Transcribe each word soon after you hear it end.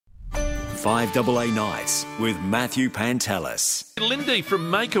5AA Nights with Matthew Pantelis. Lindy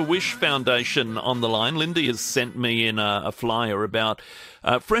from Make-A-Wish Foundation on the line. Lindy has sent me in a flyer about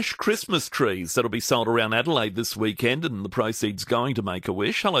fresh Christmas trees that'll be sold around Adelaide this weekend, and the proceeds going to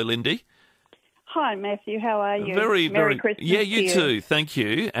Make-A-Wish. Hello, Lindy. Hi, Matthew. How are you? Very Merry Christmas. Yeah, you too. Thank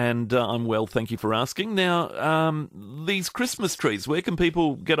you. And I'm well, thank you for asking. Now, these Christmas trees, where can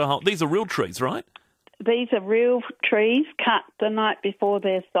people get a hold? These are real trees, right? These are real trees cut the night before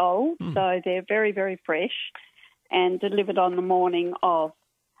they're sold, so they're very, very fresh and delivered on the morning of.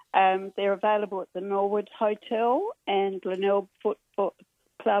 They're available at the Norwood Hotel and Glenelg Football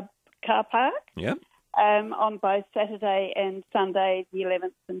Club car park. Yeah. On both Saturday and Sunday, the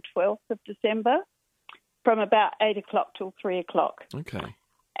 11th and 12th of December, from about 8 o'clock till 3 o'clock. Okay.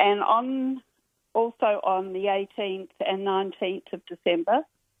 And also on the 18th and 19th of December,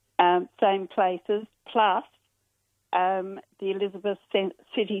 same places, plus the Elizabeth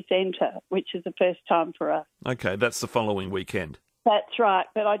City Centre, which is the first time for us. Okay, that's the following weekend. That's right,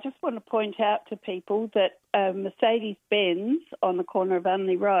 but I just want to point out to people that Mercedes-Benz on the corner of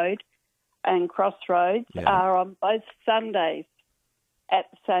Unley Road and Crossroads are on both Sundays at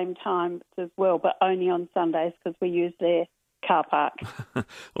the same time as well, but only on Sundays because we use their car park.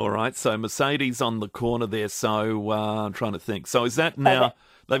 All right, so Mercedes on the corner there, so I'm trying to think. So is that now,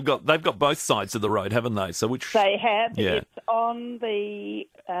 they've got both sides of the road, haven't they? So which they have. Yeah. It's on the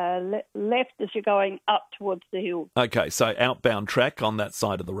left as you're going up towards the hill. Okay, so outbound track on that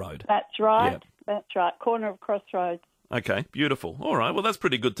side of the road. That's right. Yep. That's right. Corner of Crossroads. Okay, beautiful. All right, well, that's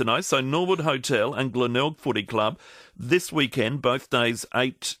pretty good to know. So Norwood Hotel and Glenelg Footy Club this weekend, both days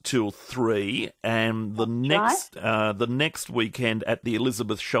 8 till 3, and the next weekend at the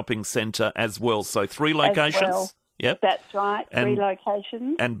Elizabeth Shopping Centre as well. So 3 locations. As well. Yep. That's right, 3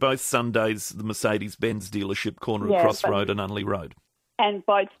 locations. And both Sundays, the Mercedes-Benz dealership, corner of Cross Road and Unley Road. And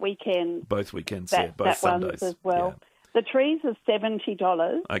both weekends. Both weekends, both that Sundays. As well. Yeah. The trees are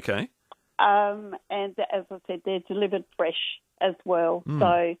 $70. Okay. And as I said, they're delivered fresh as well.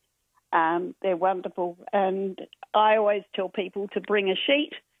 So they're wonderful. And I always tell people to bring a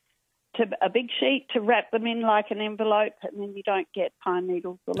big sheet to wrap them in like an envelope, and then you don't get pine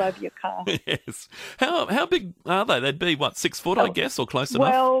needles all over your car. Yes. How big are they? They'd be, 6 foot, I guess, or close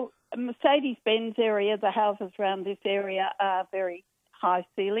enough? Well, Mercedes-Benz area, the houses around this area are very high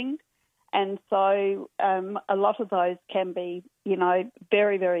ceilinged. And so a lot of those can be,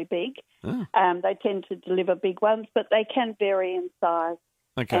 very, very big. Oh. They tend to deliver big ones, but they can vary in size.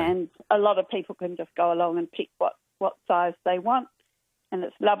 Okay. And a lot of people can just go along and pick what size they want. And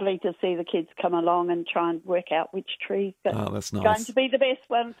it's lovely to see the kids come along and try and work out which trees that's nice. Going to be the best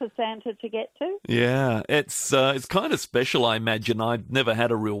one for Santa to get to. Yeah, it's kind of special, I imagine. I've never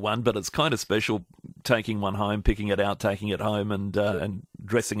had a real one, but it's kind of special taking one home, picking it out, taking it home and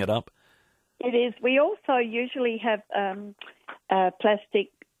dressing it up. It is. We also usually have plastic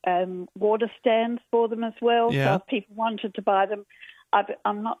water stands for them as well. Yeah. So if people wanted to buy them,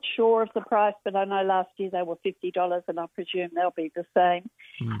 I'm not sure of the price, but I know last year they were $50, and I presume they'll be the same.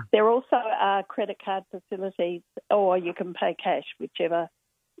 There also are credit card facilities, or you can pay cash, whichever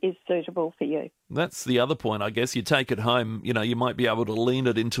is suitable for you. That's the other point, I guess. You take it home, you might be able to lean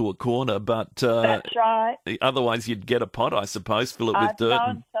it into a corner, but that's right. Otherwise you'd get a pot, I suppose, fill it with dirt.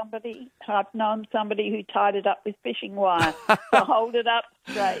 I've known somebody who tied it up with fishing wire to hold it up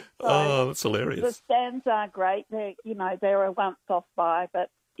straight. So that's hilarious. The stands are great. They're a once-off buy, but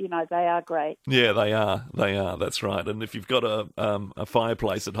they are great. Yeah, they are. That's right. And if you've got a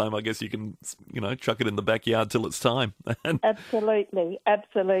fireplace at home, I guess you can, chuck it in the backyard till it's time. Absolutely.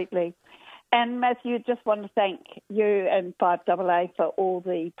 And Matthew, just want to thank you and 5AA for all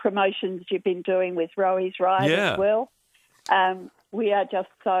the promotions you've been doing with Rowies Ride as well. We are just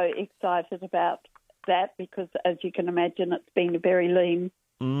so excited about that because, as you can imagine, it's been a very lean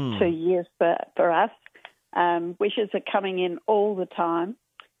 2 years for us. Wishes are coming in all the time.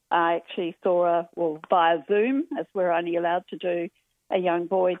 I actually saw via Zoom, as we're only allowed to do, a young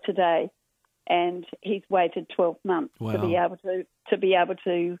boy today, and he's waited 12 months to be able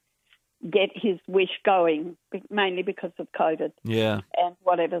to get his wish going, mainly because of COVID. Yeah. And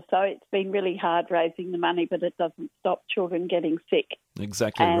whatever. So it's been really hard raising the money, but it doesn't stop children getting sick.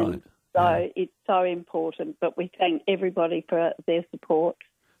 Exactly right. So it's so important. But we thank everybody for their support.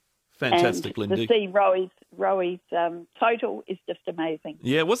 Fantastic, and Lindy. To see Rowies total is just amazing.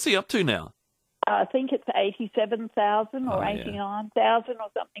 Yeah, what's he up to now? I think it's 87,000 or 89,000 or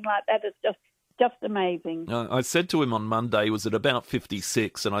something like that. It's just amazing. I said to him on Monday, he was at about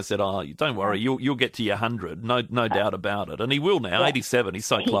 56, and I said, don't worry, you'll get to your 100, no doubt about it. And he will now, 87, he's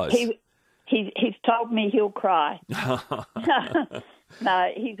so close. He's told me he'll cry. No,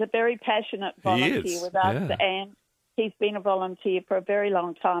 he's a very passionate volunteer with us, and he's been a volunteer for a very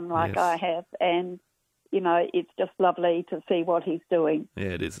long time, like I have, and it's just lovely to see what he's doing. Yeah,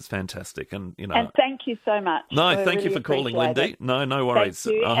 it is. It's fantastic, and And thank you so much. No, thank you for calling, Lindy. No worries.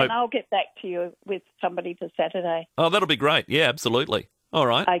 Thank you, I'll get back to you with somebody for Saturday. Oh, that'll be great. Yeah, absolutely. All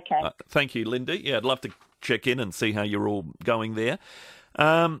right. Okay. Thank you, Lindy. Yeah, I'd love to check in and see how you're all going there.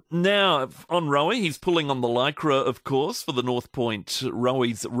 Now, on Rowie, he's pulling on the Lycra, of course, for the North Point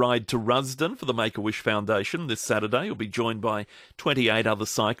Rowie's Ride to Rusden for the Make-A-Wish Foundation this Saturday. He'll be joined by 28 other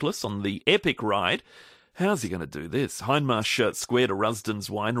cyclists on the epic ride. How's he going to do this? Hindmarsh Square to Rusden's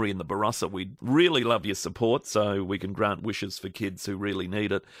Winery in the Barossa. We'd really love your support so we can grant wishes for kids who really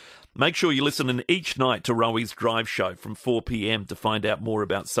need it. Make sure you listen in each night to Rowie's Drive Show from 4 p.m. to find out more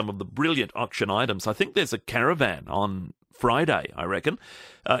about some of the brilliant auction items. I think there's a caravan on Friday, I reckon.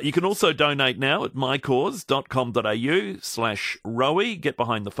 You can also donate now at mycause.com.au/Rowie. Get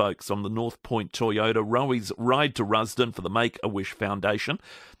behind the folks on the North Point Toyota Rowie's Ride to Rusden for the Make-A-Wish Foundation.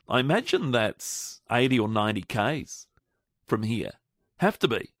 I imagine that's 80 or 90 Ks from here. Have to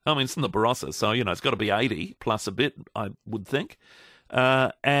be. I mean, it's in the Barossa, so, it's got to be 80 plus a bit, I would think.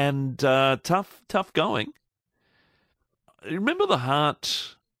 And tough going. Remember the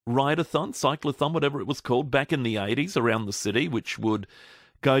Hart Rideathon, Cyclathon, whatever it was called, back in the 80s around the city, which would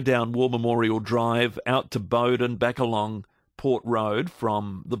go down War Memorial Drive, out to Bowden, back along Port Road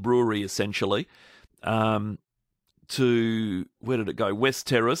from the brewery, essentially, to, where did it go? West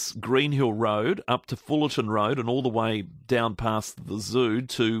Terrace, Green Hill Road, up to Fullerton Road, and all the way down past the zoo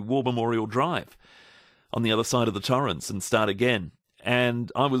to War Memorial Drive on the other side of the Torrens and start again.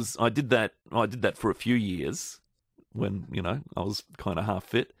 And I did that for a few years when, I was kind of half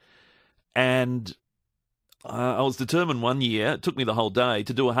fit. And I was determined one year, it took me the whole day,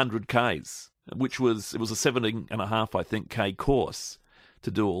 to do 100 Ks, it was a 17.5, I think, K course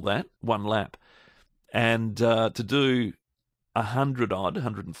to do all that, one lap. And to do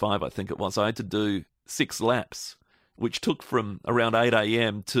 105, I think it was, I had to do 6 laps, which took from around 8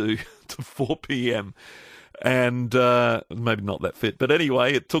 a.m. to 4 p.m. And maybe not that fit. But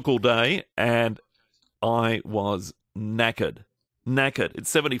anyway, it took all day, and I was knackered. It's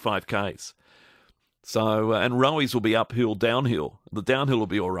 75 Ks. So, and Rowie's will be uphill, downhill. The downhill will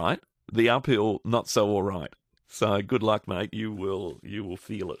be all right. The uphill, not so all right. So good luck, mate. You will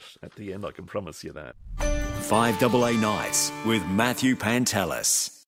feel it at the end. I can promise you that. 5AA Nights with Matthew Pantelis.